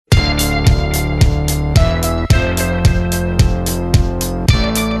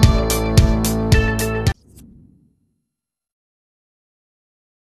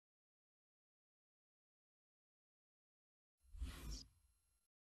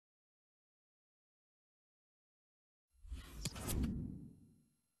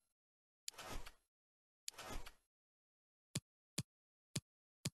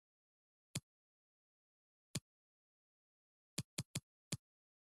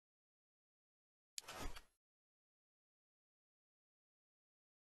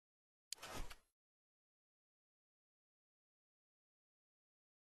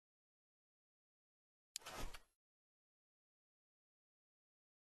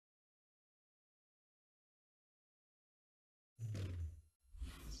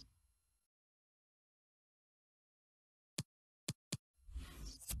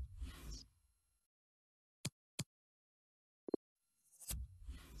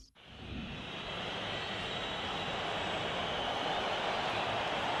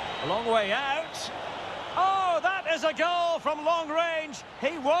A long way out. Oh, that is a goal from long range.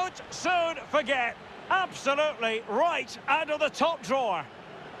 He won't soon forget. Absolutely right out of the top drawer.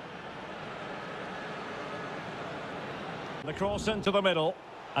 The cross into the middle.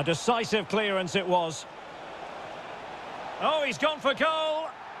 A decisive clearance it was. Oh, he's gone for goal.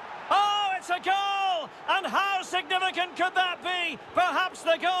 Oh, it's a goal! And how significant could that be? Perhaps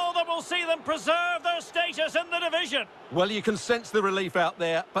the goal that will see them preserve their status in the division. Well, you can sense the relief out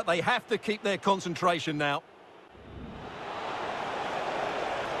there, but they have to keep their concentration now.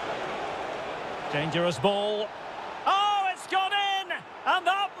 Dangerous ball. Oh, it's gone in! And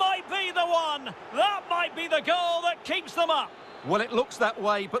that might be the one. That might be the goal that keeps them up. Well, it looks that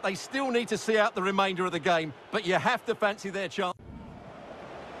way, but they still need to see out the remainder of the game. But you have to fancy their chance.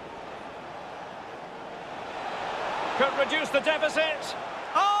 Could reduce the deficit.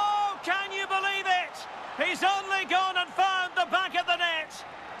 Oh, can you believe it? He's only gone and found the back of the net.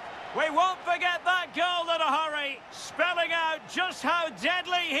 We won't forget that goal in a hurry, spelling out just how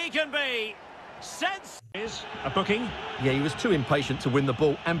deadly he can be. Sense is a booking. Yeah, he was too impatient to win the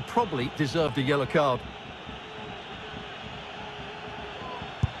ball and probably deserved a yellow card.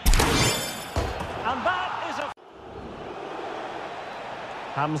 And that is a...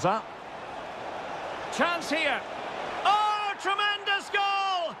 Thankzz. Chance here. Oh, tremendous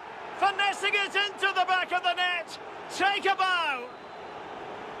goal! Finessing it into the back of the net. Take a bow.